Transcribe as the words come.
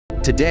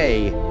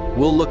Today,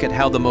 we'll look at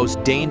how the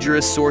most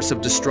dangerous source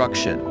of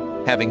destruction,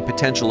 having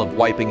potential of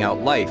wiping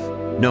out life,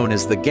 known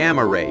as the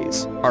gamma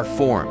rays, are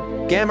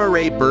formed. Gamma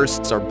ray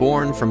bursts are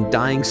born from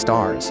dying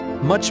stars,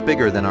 much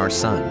bigger than our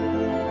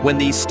sun. When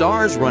these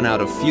stars run out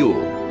of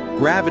fuel,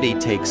 gravity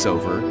takes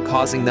over,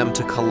 causing them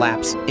to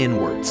collapse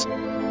inwards.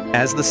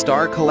 As the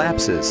star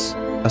collapses,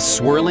 a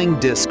swirling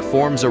disk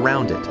forms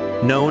around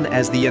it, known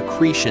as the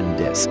accretion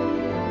disk.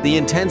 The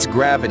intense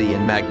gravity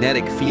and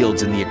magnetic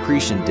fields in the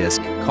accretion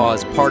disk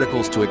cause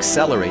particles to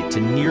accelerate to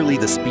nearly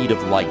the speed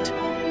of light.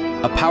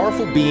 A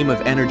powerful beam of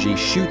energy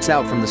shoots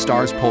out from the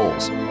star's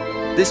poles.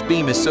 This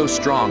beam is so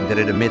strong that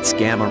it emits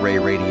gamma ray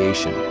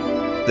radiation.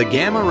 The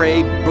gamma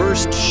ray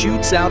burst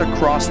shoots out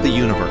across the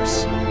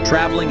universe,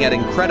 traveling at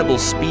incredible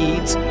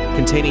speeds,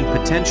 containing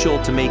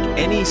potential to make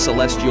any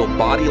celestial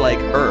body like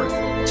Earth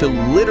to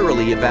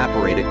literally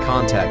evaporate at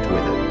contact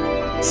with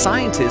it.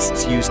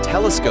 Scientists use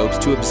telescopes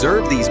to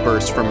observe these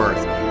bursts from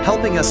Earth,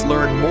 helping us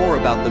learn more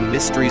about the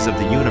mysteries of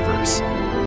the universe.